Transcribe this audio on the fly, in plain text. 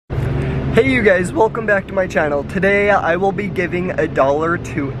Hey you guys, welcome back to my channel. Today I will be giving $1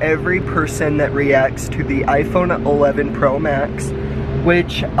 to every person that reacts to the iPhone 11 Pro Max,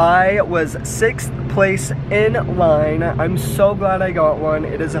 which I was 6th place in line. I'm so glad I got one.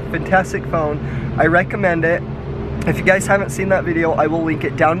 It is a fantastic phone. I recommend it. If you guys haven't seen that video, I will link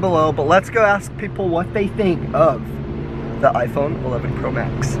it down below, but let's go ask people what they think of the iPhone 11 Pro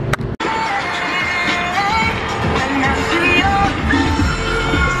Max.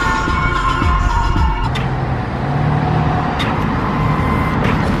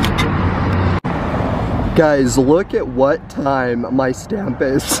 Guys, look at what time my stamp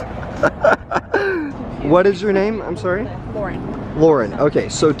is. What is your name? I'm sorry? Lauren. Lauren. Okay,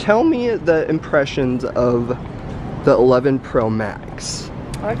 so tell me the impressions of the 11 Pro Max.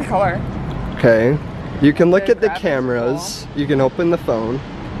 I like the color. Okay. You can look at the cameras. You can open the phone.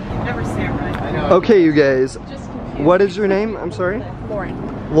 You never see it right. Okay, you guys. What is your name? I'm sorry?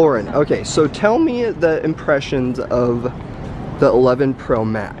 Lauren. Lauren. Okay, so tell me the impressions of the 11 Pro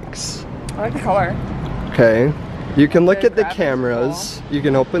Max. I like the color. Okay. You can look at the cameras. You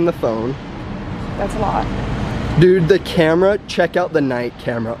can open the phone. That's a lot. Dude, the camera, check out the night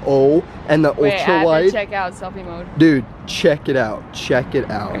camera. Oh, and the ultra wide. Check out selfie mode. Dude, check it out. Check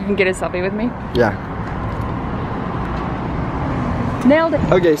it out. You can get a selfie with me? Yeah. Nailed it.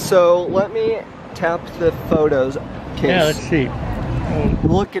 Okay, so let me tap the photos. Yeah, let's see.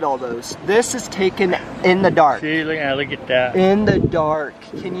 Look at all those. This is taken in the dark. See, look at that. In the dark.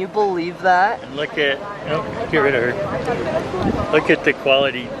 Can you believe that? And look at, oh, get rid of her. Look at the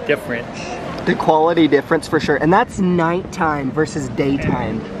quality difference. The quality difference for sure. And that's nighttime versus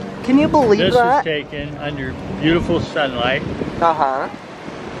daytime. Can you believe that? This is taken under beautiful sunlight. Uh-huh.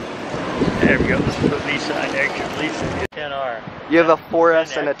 There we go. Let's put Lisa on there. Lisa, 10R. You have a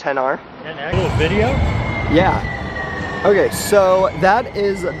 4S and a 10R? 10X. Little video? Yeah. Okay, so that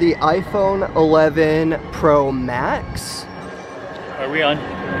is the iPhone 11 Pro Max. Are we on?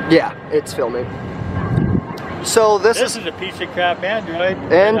 Yeah, it's filming. So this is a piece of crap Android.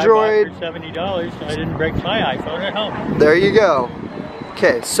 Android. I bought for $70, so I didn't break my iPhone at home. There you go.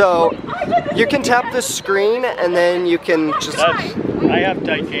 Okay, so you can tap the screen and then you can just... I have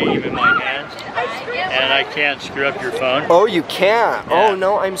titanium in my hands, and I can't screw up your phone. Oh, you can't? Yeah. Oh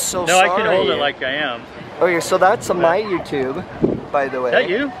no, I'm so sorry. No, I can hold it like I am. Okay, so that's my YouTube, by the way. Is that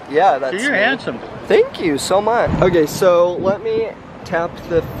you? Yeah, that's so you're me. handsome. Thank you so much. Okay, so let me tap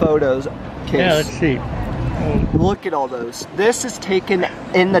the photos. Okay, yeah, let's see. Look at all those. This is taken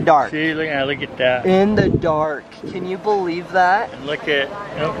in the dark. See, look at that. In the dark. Can you believe that? And look at,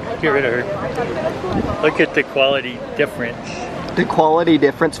 oh, get rid of her. Look at the quality difference. The quality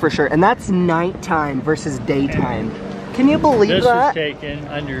difference for sure. And that's nighttime versus daytime. Can you believe that? This is taken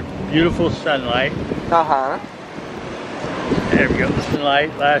under beautiful sunlight. Uh-huh. There we go.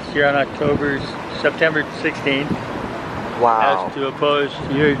 Sunlight last year on September 16th. Wow. As to opposed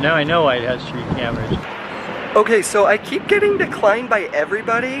to yours. Now I know why it has 3 cameras. Okay, so I keep getting declined by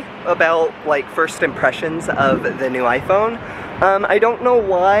everybody about like first impressions of the new iPhone. I don't know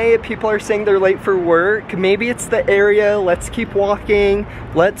why people are saying they're late for work. Maybe it's the area. Let's keep walking.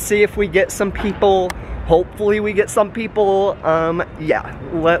 Let's see if we get some people. Hopefully we get some people. Yeah,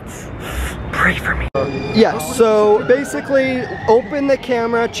 let's pray for me. Yeah, so basically open the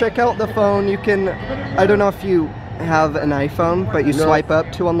camera, check out the phone. You can, I don't know if you have an iPhone, but you swipe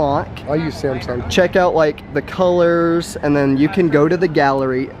up to unlock. I use Samsung. Check out like the colors, and then you can go to the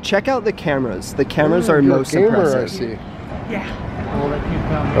gallery. Check out the cameras. The cameras are most impressive. I see.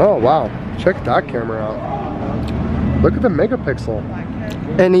 Yeah. Oh wow, check that camera out. Look at the megapixel.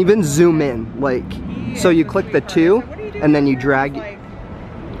 And even zoom in, like, so you click the 2, and then you drag.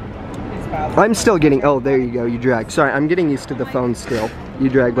 I'm still getting, oh, there you go, you drag. Sorry, I'm getting used to the phone still. You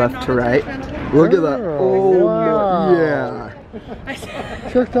drag left to right. Look at that. Oh, wow. yeah.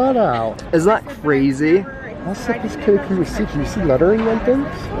 Check that out. Isn't that crazy? How sophisticated can you see? Can you see lettering on things?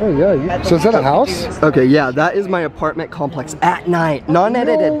 Oh yeah. So is that a house? Okay, yeah, that is my apartment complex at night,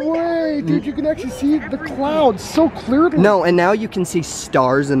 non-edited. No way, dude, you can actually see the clouds so clearly. No, and now you can see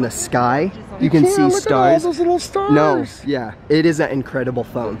stars in the sky. You can see look stars. At all those little stars. No, yeah, it is an incredible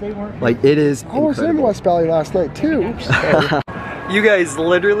phone. Like, it is incredible. I was in West Valley last night too. You guys,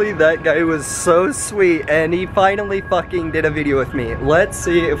 literally, that guy was so sweet, and he finally fucking did a video with me. Let's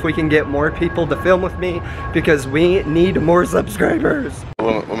see if we can get more people to film with me, because we need more subscribers.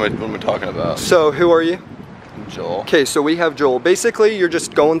 What am I talking about? So, who are you? Joel. Okay, so we have Joel. Basically, you're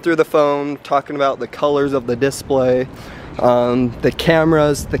just going through the phone, talking about the colors of the display, the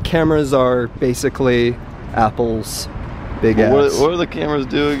cameras are basically Apple's big ass. What do the cameras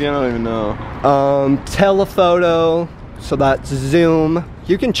do again? I don't even know. Telephoto, so that's zoom,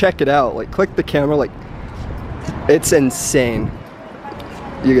 You can check it out. Like, click the camera. Like, it's insane.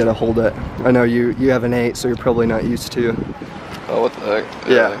 You gotta hold it. I know you have an 8, so you're probably not used to. Oh, what the heck?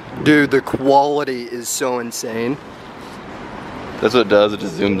 Yeah. Dude, the quality is so insane. That's what it does, it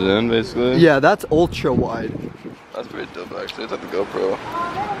just zooms in, basically? Yeah, that's ultra wide. That's pretty dope, actually. It's like the GoPro.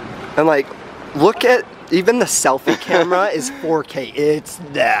 And like, look at, even the selfie camera is 4K. It's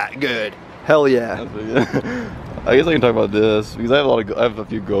that good. Hell yeah. I guess I can talk about this, because I have a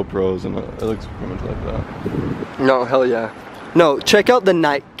few GoPros, and it looks pretty much like that. No, hell yeah. No, check out the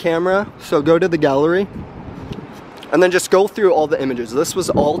night camera. So go to the gallery. And then just go through all the images. This was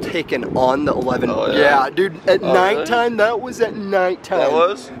all taken on the 11. Oh, yeah, dude, at nighttime, really? That was at nighttime. That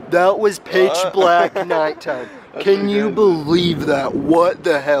was? That was pitch black nighttime. Can you believe that? What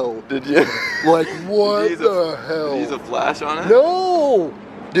the hell? Did you? Like, what the hell? Did you use a flash on it? No!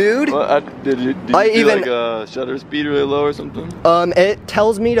 Dude. Did you do like a shutter speed really low or something? It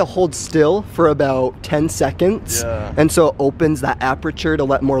tells me to hold still for about 10 seconds. Yeah. And so it opens that aperture to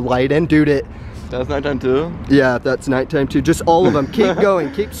let more light in. Dude, That's nighttime too? Yeah, that's nighttime too. Just all of them. Keep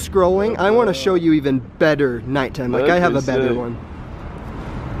going, keep scrolling. I want to show you even better nighttime. Like, I have a better one.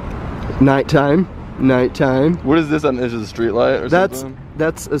 Nighttime, nighttime. What is this on? Is it a street light or something?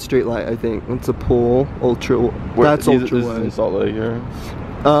 That's a street light, I think. It's a pool, ultra. That's ultra This is in Salt Lake here.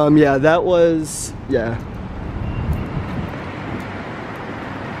 Yeah, that was, yeah.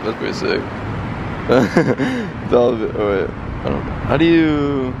 That's pretty sick. It's all, oh wait, I don't know. How do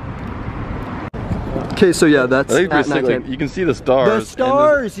you? Okay, so yeah, that's I think pretty sick. Like, you can see the stars. The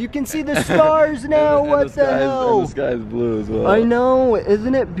stars! You can see the stars now! What the hell? And the sky is blue as well. I know,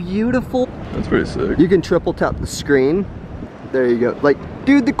 isn't it beautiful? That's pretty sick. You can triple tap the screen. There you go. Like,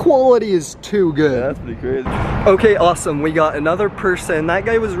 dude, the quality is too good. Yeah, that's pretty crazy. Okay, awesome. We got another person. That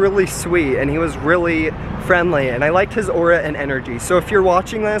guy was really sweet and he was really friendly and I liked his aura and energy. So if you're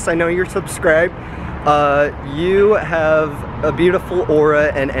watching this, I know you're subscribed. You have a beautiful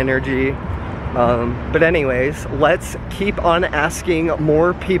aura and energy. But anyways, let's keep on asking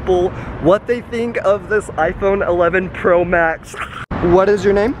more people what they think of this iPhone 11 Pro Max. What is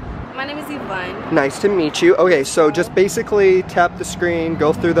your name? My name is Yvonne. Nice to meet you. Okay, so just basically tap the screen,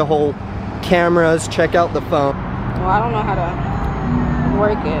 go through the whole cameras, check out the phone. Well, I don't know how to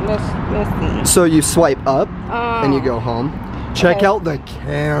work it. Let's see. So you swipe up and you go home. Check out the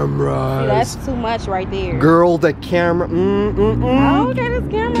cameras. See, that's too much right there. Girl, the camera. Okay,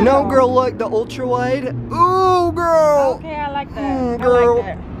 this camera. No, girl, look, the ultra wide. Ooh, girl. Okay, I like that. Girl. I like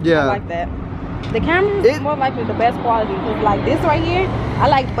that. Yeah. I like that. The camera is more likely the best quality. Cause like this right here, I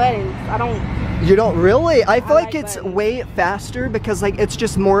like buttons. I don't. You don't really? I feel like it's buttons. way faster because like it's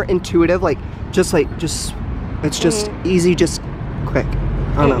just more intuitive. Like it's just easy, just quick.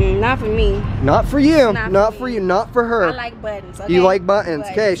 I don't know. Not for me. Not for you. Not for you. Not for her. I like buttons. Okay? You like buttons.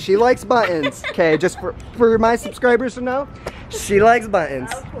 Okay, she likes buttons. Okay, just for my subscribers to know, she likes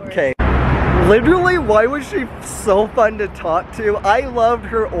buttons. Okay. Literally, why was she so fun to talk to? I loved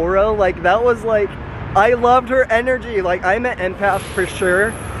her aura. Like, that was like, I loved her energy. Like, I'm an empath for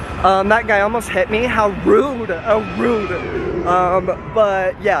sure. That guy almost hit me. How rude. How rude.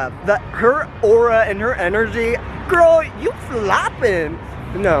 But yeah, her aura and her energy, girl, you flopping.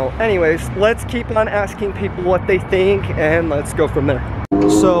 No, anyways, let's keep on asking people what they think and let's go from there.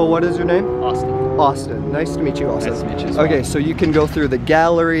 So, what is your name? Austin. Austin. Nice to meet you, Austin. Nice to meet you as well. Okay, so you can go through the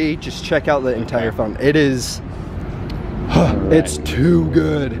gallery, just check out the entire phone. It is, it's too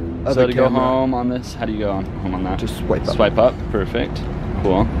good. So to go home on this, how do you go home on that? Just swipe up. Swipe up, perfect.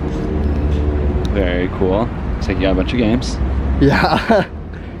 Cool. Very cool. Looks like you got a bunch of games. Yeah.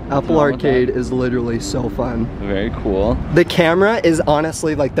 Apple Arcade is literally so fun. Very cool. The camera is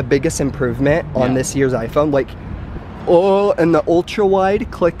honestly like the biggest improvement on this year's iPhone. Like, oh, and the ultra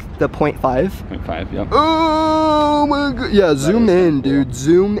wide, click the 0.5. 0.5, yep. Oh my god. Yeah, zoom in, dude.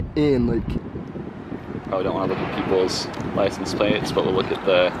 Zoom in. Like, probably don't want to look at people's license plates, but we'll look at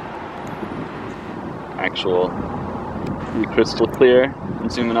the actual crystal clear and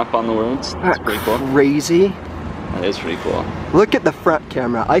zooming up on the words. That's pretty cool. Crazy. That is pretty cool. Look at the front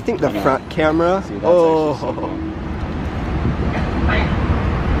camera. I think the front camera. See, that's actually so cool.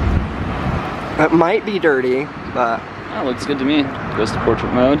 It might be dirty, but that looks good to me. Goes to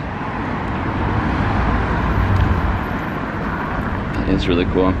portrait mode. That is really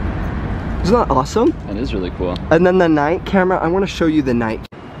cool. Isn't that awesome? That is really cool. And then the night camera, I want to show you the night.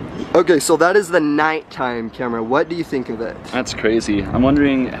 Okay, so that is the nighttime camera. What do you think of it? That's crazy. I'm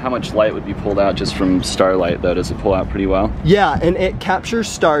wondering how much light would be pulled out just from starlight though. Does it pull out pretty well? Yeah, and it captures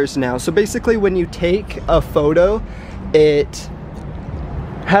stars now. So basically when you take a photo, it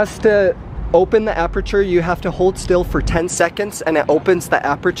has to open the aperture, you have to hold still for 10 seconds and it opens the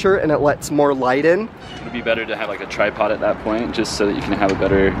aperture and it lets more light in. Would it be better to have like a tripod at that point, just so that you can have a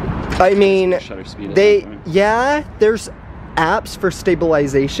better I mean, shutter speed? yeah, there's apps for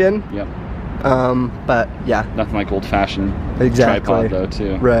stabilization. Yep. But yeah. Nothing like old-fashioned Exactly. tripod though,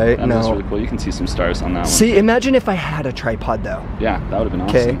 too. Right, And that's no. really cool. You can see some stars on that one. See, imagine if I had a tripod though. Yeah, that would have been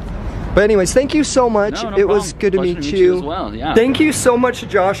Okay. awesome. But anyways, thank you so much. No It was problem. good to Pleasure meet to you. as well. Yeah. Thank you so much,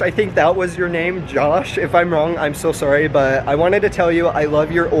 Josh. I think that was your name, Josh. If I'm wrong, I'm so sorry, but I wanted to tell you I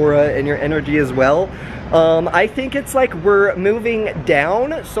love your aura and your energy as well. I think it's like we're moving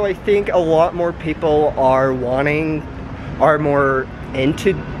down, so I think a lot more people are more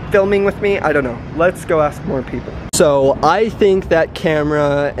into filming with me. I don't know. Let's go ask more people. So I think that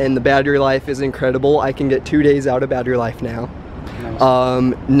camera and the battery life is incredible. I can get 2 days out of battery life now.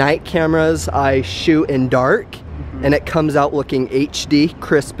 Nice. Night cameras, I shoot in dark and it comes out looking HD,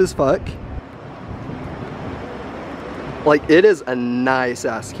 crisp as fuck. Like, it is a nice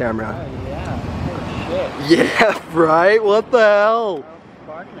ass camera. Oh, yeah. Shit. Yeah, right? What the hell?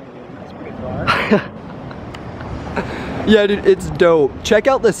 That's pretty far. Yeah, dude, it's dope. Check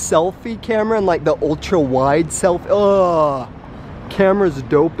out the selfie camera and like the ultra wide selfie. Oh, camera's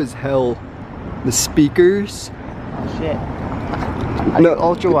dope as hell. The speakers. Oh, shit. No,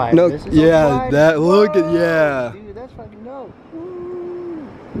 ultra wide. No, This is yeah, ultra wide? that look at Whoa, yeah. Dude, that's fucking dope.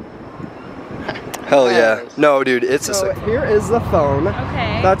 Hell yeah. No, dude, it's a sick. Here is the phone.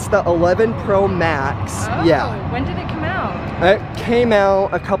 Okay. That's the 11 Pro Max. Oh, Yeah. When did it come out? It came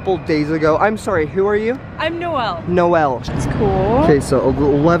out a couple days ago. I'm sorry, who are you? I'm Noelle. Noelle. That's cool. Okay, so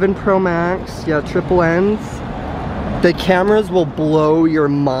 11 Pro Max. Yeah, triple N's. The cameras will blow your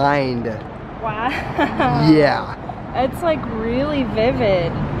mind. Wow. Yeah. It's like really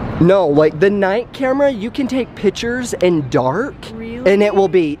vivid. No, like the night camera, you can take pictures in dark. Really? And it will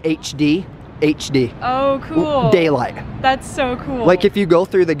be HD. HD. Oh, cool. Daylight. That's so cool. Like if you go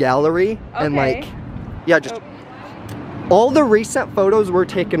through the gallery and Okay. like, yeah, just all the recent photos were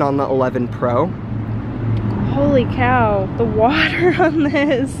taken on the 11 Pro. Holy cow, the water on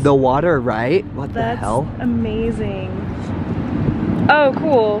this. The water, right? What That's the hell? amazing. Oh,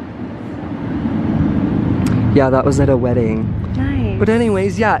 cool. Yeah, that was at a wedding. Nice. But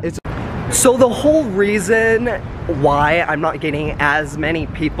anyways, yeah, it's so the whole reason why I'm not getting as many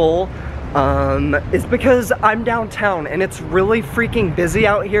people is because I'm downtown and it's really freaking busy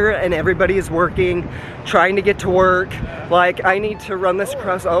out here and everybody is working, trying to get to work. Like, I need to run this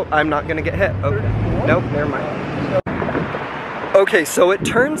across. Oh, I'm not gonna get hit. Oh, nope, never mind. Okay, so it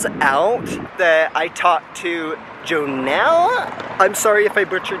turns out that I talked to Jonelle. I'm sorry if I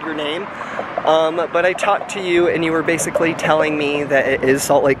butchered your name, but I talked to you and you were basically telling me that it is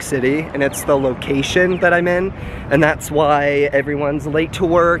Salt Lake City and it's the location that I'm in, and that's why everyone's late to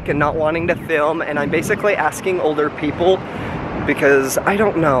work and not wanting to film, and I'm basically asking older people because I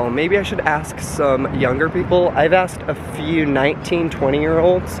don't know, maybe I should ask some younger people. I've asked a few 19,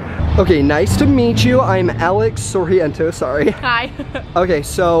 20-year-olds. Okay, nice to meet you. I'm Alex Sorriento, sorry. Hi. Okay,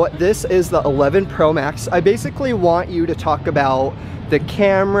 so this is the 11 Pro Max. I basically want you to talk about the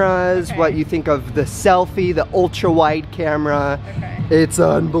cameras, Okay. what you think of the selfie, the ultra wide camera. Okay. It's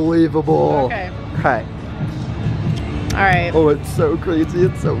unbelievable. Okay. Okay. All right. Oh, it's so crazy.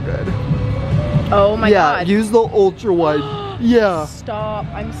 It's so good. Oh my yeah, god. use the ultra wide. Yeah. Stop.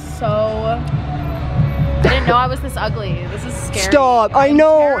 I'm so... I didn't know I was this ugly. This is scary. Stop. I I'm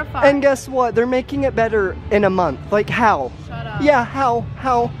know. terrified. And guess what? They're making it better in a month. Like how? Shut up. Yeah, how?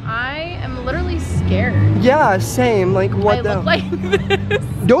 How? I am literally scared. Yeah, same. Like what I the? look like this.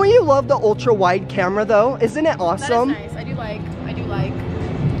 Don't you love the ultra wide camera though? Isn't it awesome? That is nice. I do like.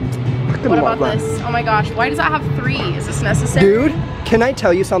 Fucking What love about that. this? Oh my gosh. Why does that have 3? Is this necessary? Dude, can I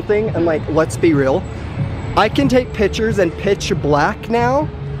tell you something? And like, let's be real. I can take pictures in pitch black now,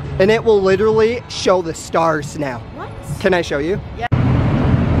 and it will literally show the stars now. What? Can I show you? Yeah.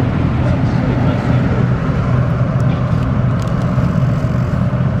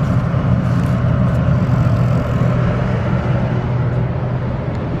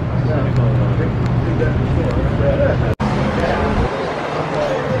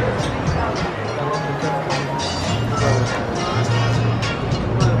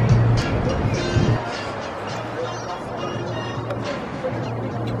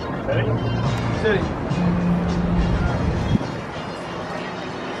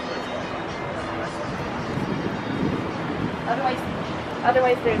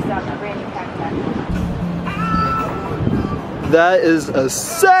 Otherwise there's a brand new cacti. That is a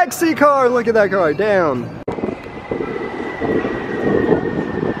sexy car. Look at that car. Damn.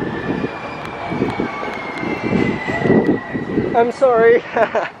 I'm sorry.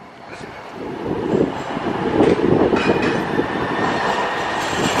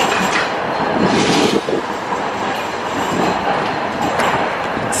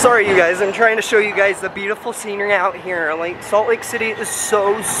 Sorry you guys, I'm trying to show you guys the beautiful scenery out here. Like, Salt Lake City is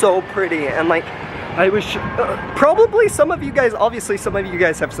so pretty, and like, I wish, probably some of you guys, obviously some of you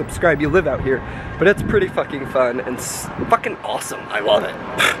guys have subscribed, you live out here, but it's pretty fucking fun and fucking awesome. I love it.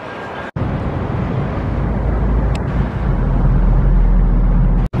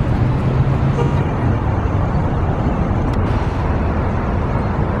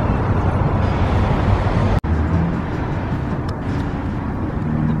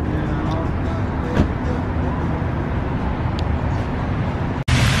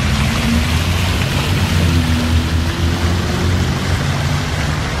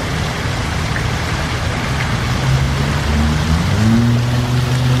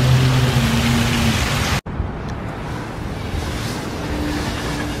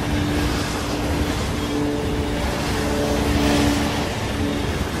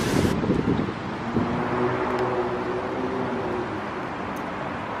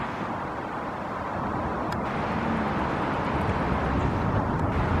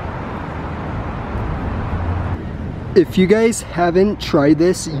 If you guys haven't tried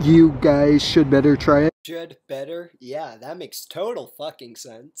this, you guys should better try it. Should better? Yeah, that makes total fucking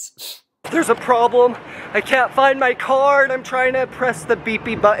sense. There's a problem. I can't find my car and I'm trying to press the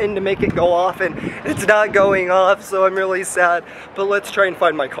beepy button to make it go off and it's not going off, so I'm really sad. But let's try and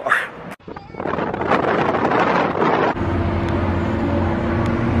find my car.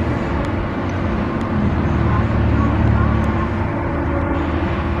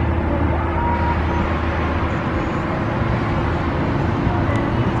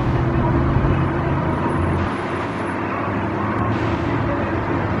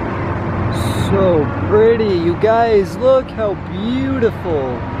 So pretty, you guys, look how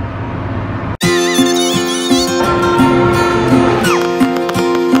beautiful.